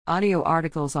Audio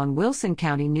articles on Wilson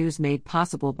County News made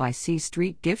possible by C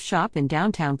Street Gift Shop in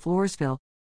downtown Floresville.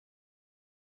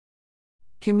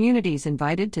 Communities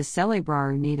invited to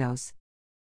Celebrar Unidos.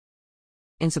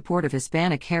 In support of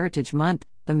Hispanic Heritage Month,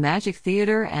 the Magic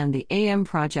Theater and the AM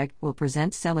Project will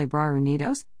present Celebrar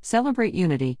Unidos, Celebrate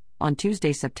Unity, on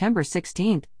Tuesday, September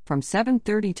 16th, from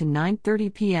 7:30 to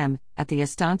 9:30 p.m. at the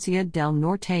Estancia del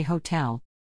Norte Hotel.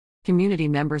 Community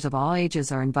members of all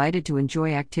ages are invited to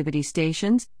enjoy activity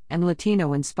stations and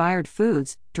Latino-inspired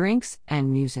foods, drinks,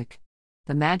 and music.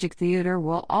 The Magic Theater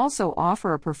will also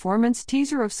offer a performance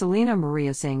teaser of Selena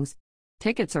Maria Sings.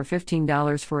 Tickets are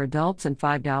 $15 for adults and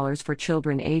 $5 for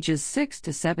children ages 6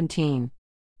 to 17.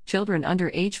 Children under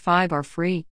age 5 are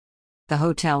free. The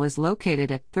hotel is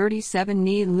located at 37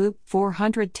 NE Loop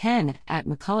 410 at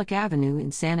McCulloch Avenue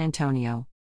in San Antonio.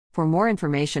 For more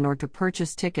information or to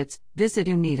purchase tickets, visit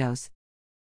Unidos.